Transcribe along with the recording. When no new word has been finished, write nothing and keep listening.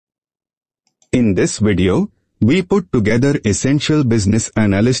In this video, we put together essential business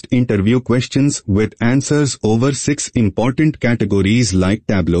analyst interview questions with answers over 6 important categories like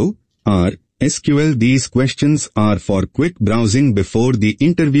Tableau, R, SQL. These questions are for quick browsing before the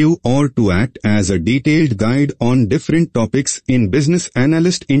interview or to act as a detailed guide on different topics in business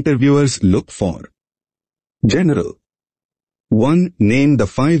analyst interviewers look for. General. 1. Name the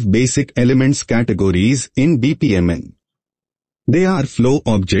 5 basic elements categories in BPMN. They are flow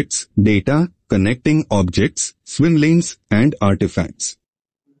objects, data, connecting objects, swim lanes, and artifacts.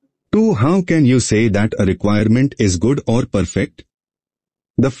 2. How can you say that a requirement is good or perfect?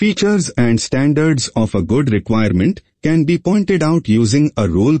 The features and standards of a good requirement can be pointed out using a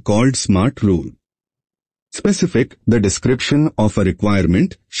rule called SMART rule. Specific. The description of a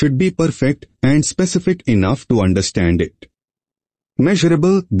requirement should be perfect and specific enough to understand it.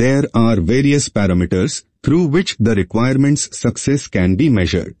 Measurable. There are various parameters through which the requirement's success can be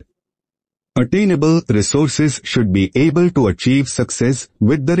measured. Attainable. Resources should be able to achieve success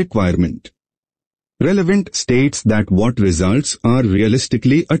with the requirement. Relevant. States that what results are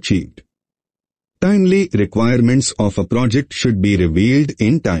realistically achieved. Timely. Requirements of a project should be revealed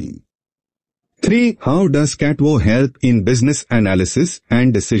in time. 3. How does CATWOE help in business analysis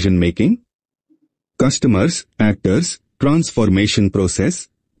and decision making? Customers, actors, transformation process,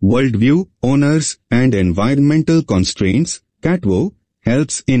 worldview, owners, and environmental constraints. CATWOE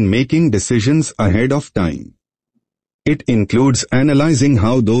helps in making decisions ahead of time. It includes analyzing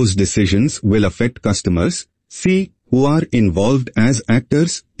how those decisions will affect customers. C. Who are involved as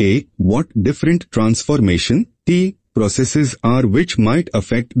actors. A. What different transformation, T, processes are which might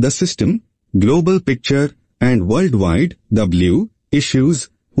affect the system, global picture, and worldwide. W. Issues.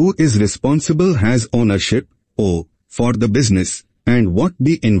 Who is responsible, has ownership. O. For the business, and what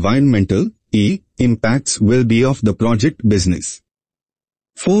the environmental, E, impacts will be of the project business.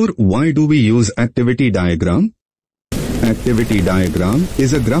 4. Why do we use activity diagram? Activity diagram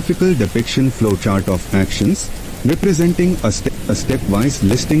is a graphical depiction flowchart of actions, representing a stepwise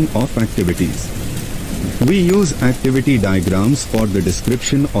listing of activities. We use activity diagrams for the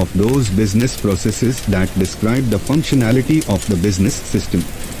description of those business processes that describe the functionality of the business system.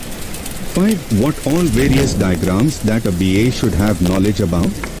 5. What all various diagrams that a BA should have knowledge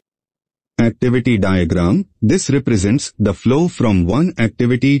about? Activity diagram. This represents the flow from one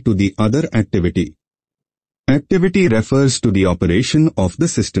activity to the other activity. Activity refers to the operation of the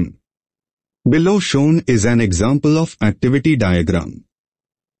system. Below shown is an example of activity diagram.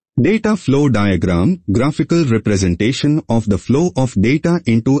 Data flow diagram, graphical representation of the flow of data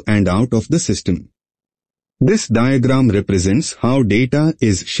into and out of the system. This diagram represents how data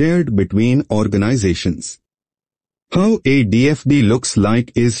is shared between organizations. How a DFD looks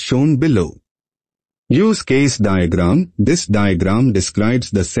like is shown below. Use case diagram. This diagram describes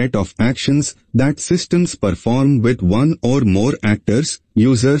the set of actions that systems perform with one or more actors,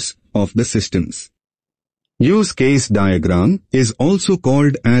 users, of the systems. Use case diagram is also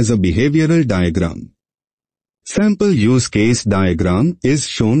called as a behavioral diagram. Sample use case diagram is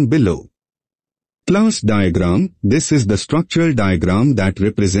shown below. Class diagram. This is the structural diagram that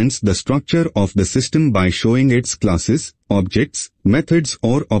represents the structure of the system by showing its classes, objects, methods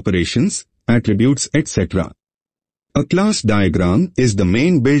or operations, attributes, etc. A class diagram is the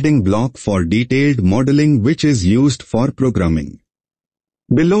main building block for detailed modeling which is used for programming.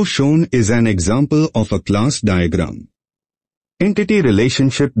 Below shown is an example of a class diagram. Entity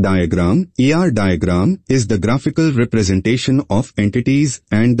relationship diagram, ER diagram, is the graphical representation of entities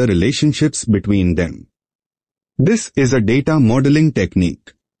and the relationships between them. This is a data modeling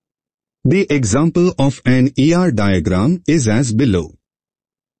technique. The example of an ER diagram is as below.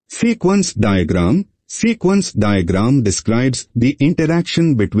 Sequence diagram. Sequence diagram describes the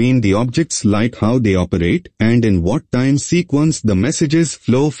interaction between the objects like how they operate and in what time sequence the messages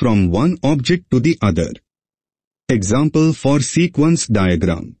flow from one object to the other. Example for sequence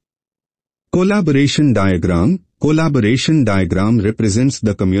diagram. Collaboration diagram. Collaboration diagram represents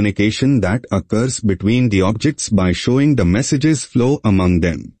the communication that occurs between the objects by showing the messages flow among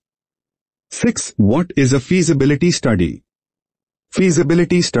them. 6. What is a feasibility study?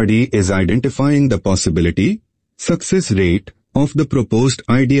 Feasibility study is identifying the possibility, success rate, of the proposed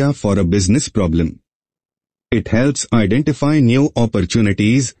idea for a business problem. It helps identify new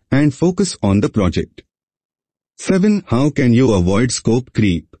opportunities and focus on the project. 7. How can you avoid scope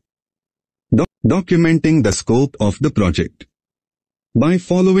creep? Documenting the scope of the project. By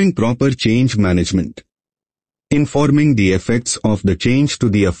following proper change management. Informing the effects of the change to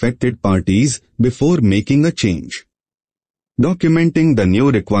the affected parties before making a change. Documenting the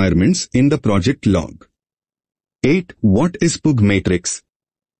new requirements in the project log. 8. What is Pugh matrix?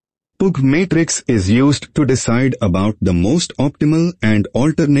 Pugh matrix is used to decide about the most optimal and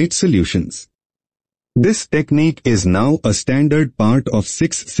alternate solutions. This technique is now a standard part of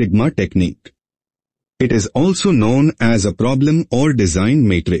Six Sigma technique. It is also known as a problem or design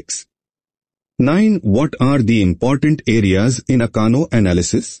matrix. 9. What are the important areas in a Kano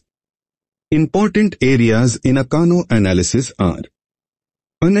analysis? Important areas in a Kano analysis are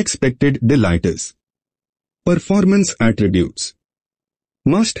unexpected delighters, performance attributes,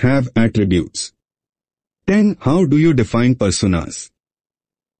 must-have attributes. 10. How do you define personas?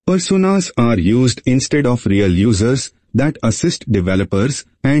 Personas are used instead of real users that assist developers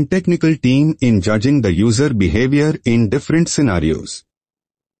and technical team in judging the user behavior in different scenarios.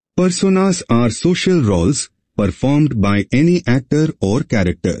 Personas are social roles performed by any actor or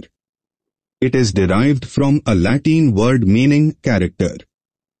character. It is derived from a Latin word meaning character.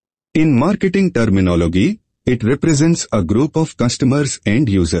 In marketing terminology, it represents a group of customers and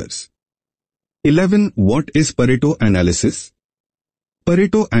users. 11. What is Pareto analysis?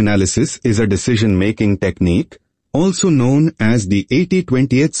 Pareto analysis is a decision-making technique, also known as the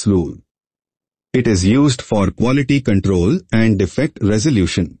 80-20 rule. It is used for quality control and defect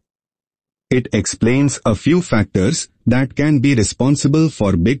resolution. It explains a few factors that can be responsible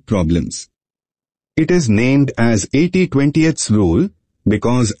for big problems. It is named as 80-20 rule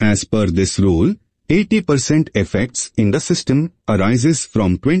because as per this rule, 80% effects in the system arises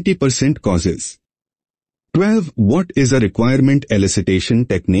from 20% causes. 12. What is a requirement elicitation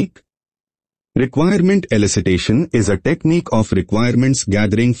technique? Requirement elicitation is a technique of requirements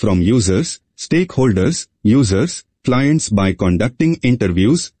gathering from users, stakeholders, users, clients by conducting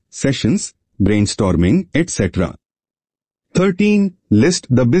interviews, sessions, brainstorming, etc. 13. List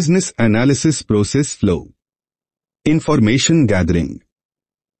the business analysis process flow. Information gathering.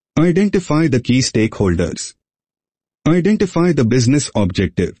 Identify the key stakeholders. Identify the business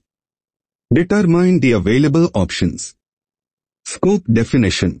objective. Determine the available options. Scope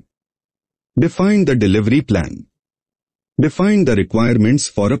definition. Define the delivery plan. Define the requirements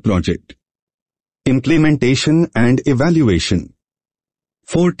for a project. Implementation and evaluation.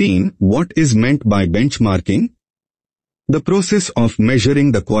 14. What is meant by benchmarking? The process of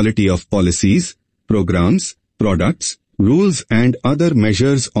measuring the quality of policies, programs, products, rules and other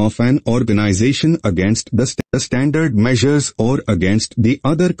measures of an organization against the standard measures or against the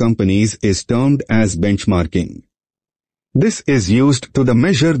other companies is termed as benchmarking. This is used to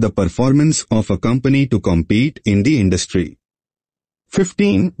measure the performance of a company to compete in the industry.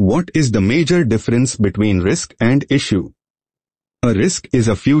 15. What is the major difference between risk and issue? A risk is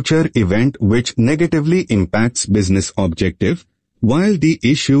a future event which negatively impacts business objective, while the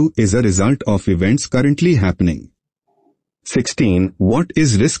issue is a result of events currently happening. 16. What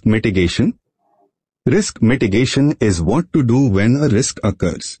is risk mitigation? Risk mitigation is what to do when a risk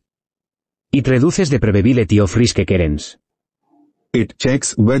occurs. It reduces the probability of risk occurrence. It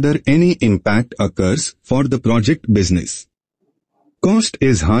checks whether any impact occurs for the project business. Cost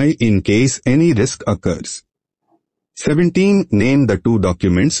is high in case any risk occurs. 17. Name the two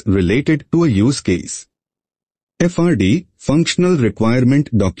documents related to a use case. FRD, Functional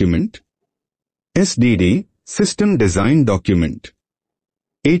Requirement Document. SDD, System Design Document.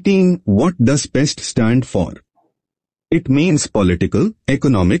 18. What does PEST stand for? It means political,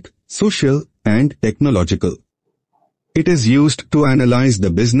 economic, social, and technological. It is used to analyze the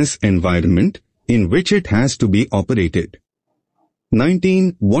business environment in which it has to be operated.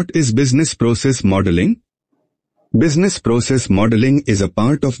 19. What is business process modeling? Business process modeling is a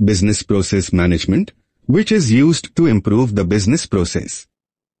part of business process management, which is used to improve the business process.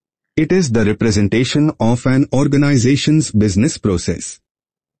 It is the representation of an organization's business process.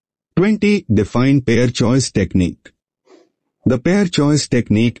 20. Define pair choice technique. The pair choice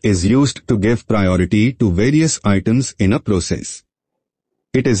technique is used to give priority to various items in a process.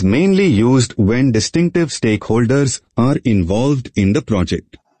 It is mainly used when distinctive stakeholders are involved in the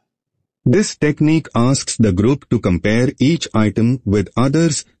project. This technique asks the group to compare each item with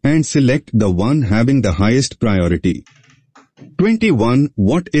others and select the one having the highest priority. 21.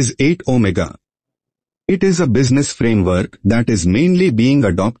 What is 8 Omega? It is a business framework that is mainly being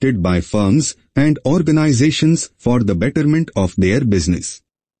adopted by firms and organizations for the betterment of their business.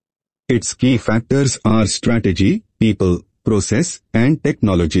 Its key factors are strategy, people, process, and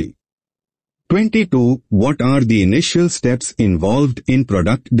technology. 22. What are the initial steps involved in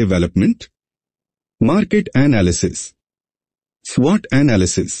product development? Market analysis, SWOT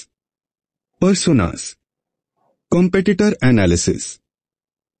analysis, personas, competitor analysis,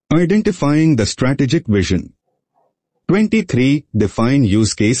 identifying the strategic vision. 23. Define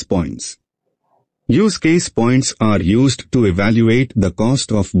use case points. Use case points are used to evaluate the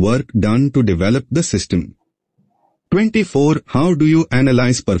cost of work done to develop the system. 24. How do you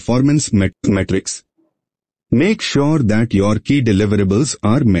analyze performance metrics? Make sure that your key deliverables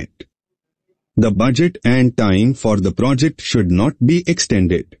are met. The budget and time for the project should not be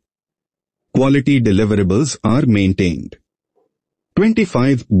extended. Quality deliverables are maintained.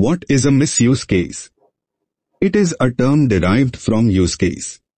 25. What is a misuse case? It is a term derived from use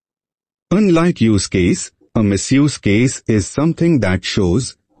case. Unlike use case, a misuse case is something that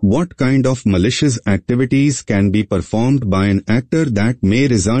shows what kind of malicious activities can be performed by an actor that may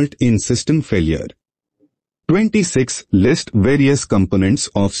result in system failure. 26. List various components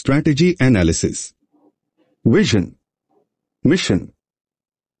of strategy analysis. Vision, mission,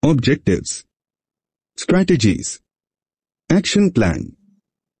 objectives, strategies, action plan.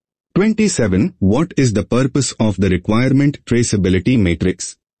 27. What is the purpose of the requirement traceability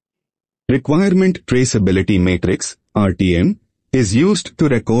matrix? Requirement traceability matrix, RTM, is used to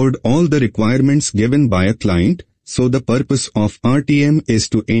record all the requirements given by a client, so the purpose of RTM is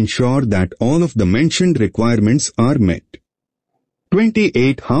to ensure that all of the mentioned requirements are met.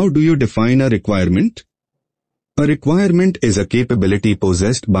 28. How do you define a requirement? A requirement is a capability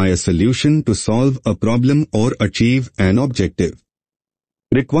possessed by a solution to solve a problem or achieve an objective.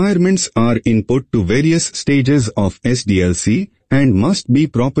 Requirements are input to various stages of SDLC and must be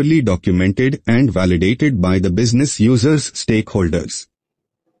properly documented and validated by the business users' stakeholders.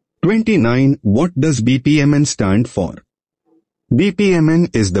 29. What does BPMN stand for?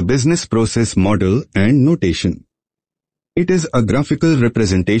 BPMN is the business process model and notation. It is a graphical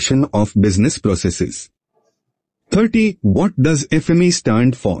representation of business processes. 30. What does FME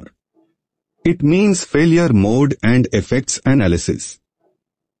stand for? It means failure mode and effects analysis.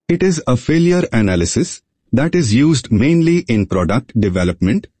 It is a failure analysis that is used mainly in product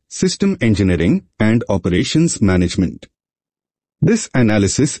development, system engineering, and operations management. This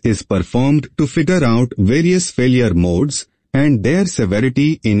analysis is performed to figure out various failure modes and their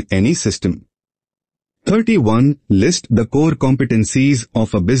severity in any system. 31. List the core competencies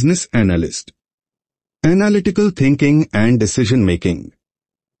of a business analyst. Analytical thinking and decision making.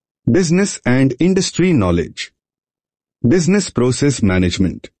 Business and industry knowledge. Business process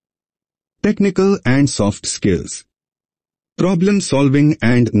management. Technical and soft skills. Problem solving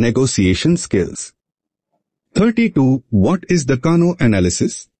and negotiation skills. 32. What is the Kano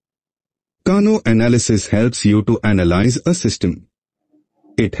Analysis? Kano Analysis helps you to analyze a system.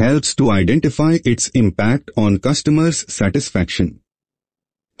 It helps to identify its impact on customers' satisfaction.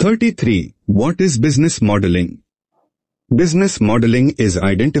 33. What is business modeling? Business modeling is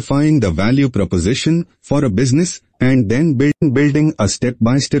identifying the value proposition for a business and then building a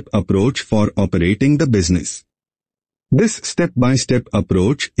step-by-step approach for operating the business. This step-by-step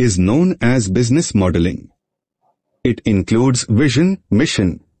approach is known as business modeling. It includes vision,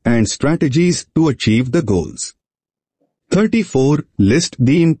 mission, and strategies to achieve the goals. 34. List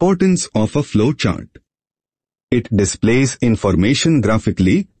the importance of a flow chart. It displays information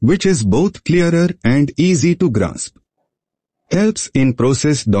graphically, which is both clearer and easy to grasp. Helps in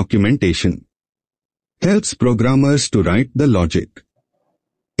process documentation. Helps programmers to write the logic.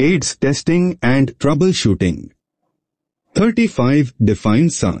 Aids testing and troubleshooting. 35. Define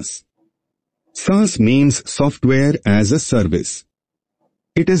SaaS. SaaS means software as a service.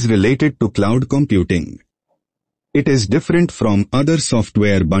 It is related to cloud computing. It is different from other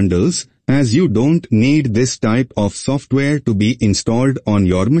software bundles as you don't need this type of software to be installed on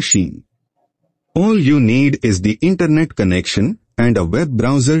your machine. All you need is the internet connection and a web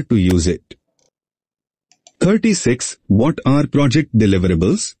browser to use it. 36. What are project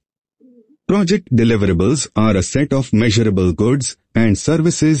deliverables? Project deliverables are a set of measurable goods and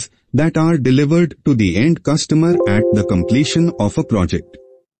services that are delivered to the end customer at the completion of a project.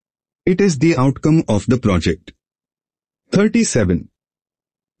 It is the outcome of the project. 37.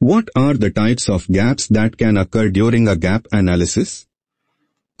 What are the types of gaps that can occur during a gap analysis?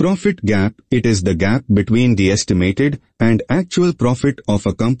 Profit gap, it is the gap between the estimated and actual profit of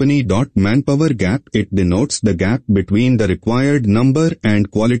a company. Manpower gap, it denotes the gap between the required number and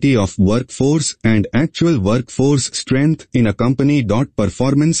quality of workforce and actual workforce strength in a company.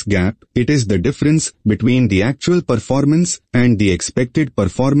 Performance gap, it is the difference between the actual performance and the expected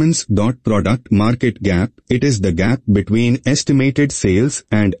performance. Product market gap, it is the gap between estimated sales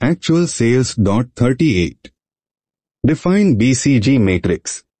and actual sales. 38. Define BCG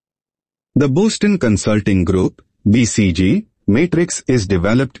Matrix. The Boston Consulting Group, BCG, Matrix is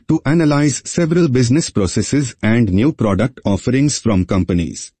developed to analyze several business processes and new product offerings from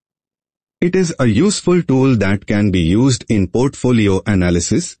companies. It is a useful tool that can be used in portfolio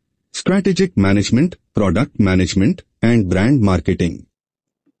analysis, strategic management, product management, and brand marketing.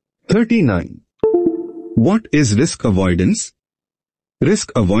 39. What is risk avoidance?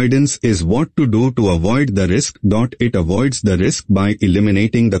 Risk avoidance is what to do to avoid the risk. It avoids the risk by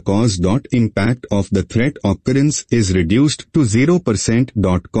eliminating the cause. Impact of the threat occurrence is reduced to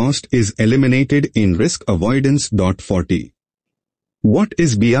 0%. Cost is eliminated in risk avoidance. 40. What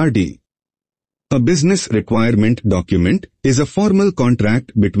is BRD? A business requirement document is a formal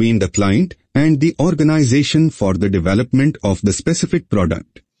contract between the client and the organization for the development of the specific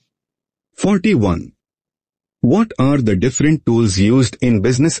product. 41. What are the different tools used in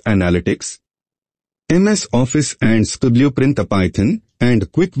business analytics? MS Office and SQL Blueprint, Python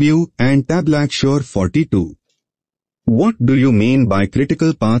and QuickView and Tableau. 42. What do you mean by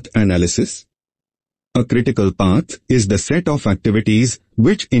critical path analysis? A critical path is the set of activities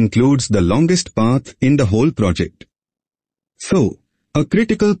which includes the longest path in the whole project. So, a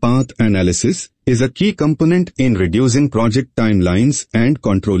critical path analysis is a key component in reducing project timelines and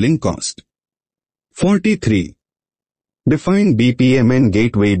controlling cost. 43. Define BPMN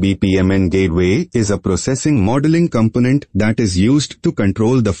Gateway. BPMN Gateway is a processing modeling component that is used to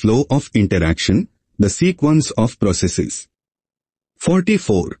control the flow of interaction, the sequence of processes.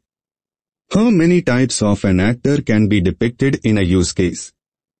 44. How many types of an actor can be depicted in a use case?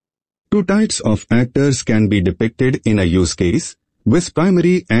 2 types of actors can be depicted in a use case, with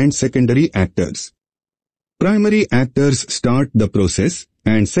primary and secondary actors. Primary actors start the process,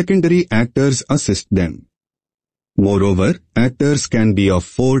 and secondary actors assist them. Moreover, actors can be of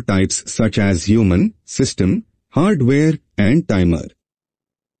 4 types such as human, system, hardware, and timer.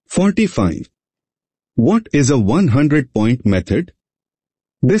 45. What is a 100-point method?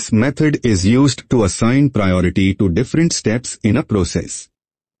 This method is used to assign priority to different steps in a process.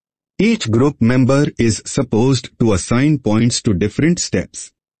 Each group member is supposed to assign points to different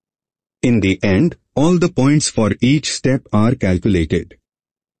steps. In the end, all the points for each step are calculated.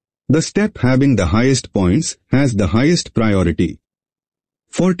 The step having the highest points has the highest priority.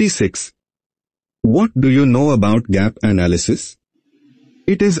 46. What do you know about gap analysis?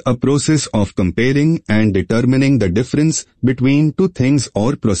 It is a process of comparing and determining the difference between 2 things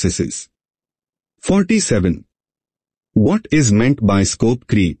or processes. 47. What is meant by scope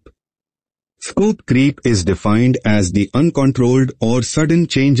creep? Scope creep is defined as the uncontrolled or sudden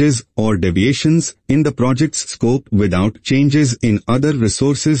changes or deviations in the project's scope without changes in other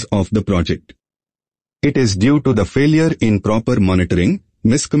resources of the project. It is due to the failure in proper monitoring,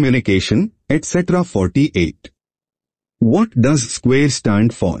 miscommunication, etc. 48. What does SQUARE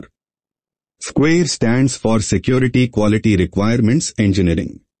stand for? SQUARE stands for Security Quality Requirements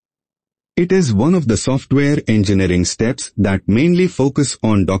Engineering. It is one of the software engineering steps that mainly focus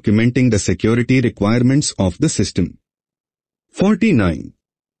on documenting the security requirements of the system. 49.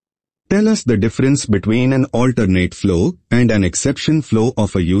 Tell us the difference between an alternate flow and an exception flow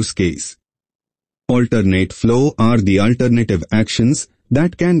of a use case. Alternate flow are the alternative actions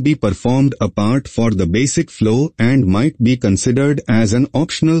that can be performed apart for the basic flow and might be considered as an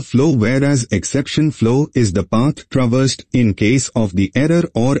optional flow, whereas exception flow is the path traversed in case of the error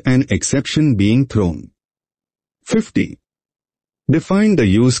or an exception being thrown. 50. Define the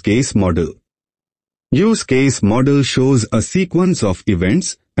use case model. Use case model shows a sequence of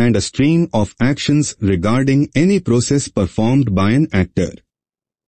events and a stream of actions regarding any process performed by an actor.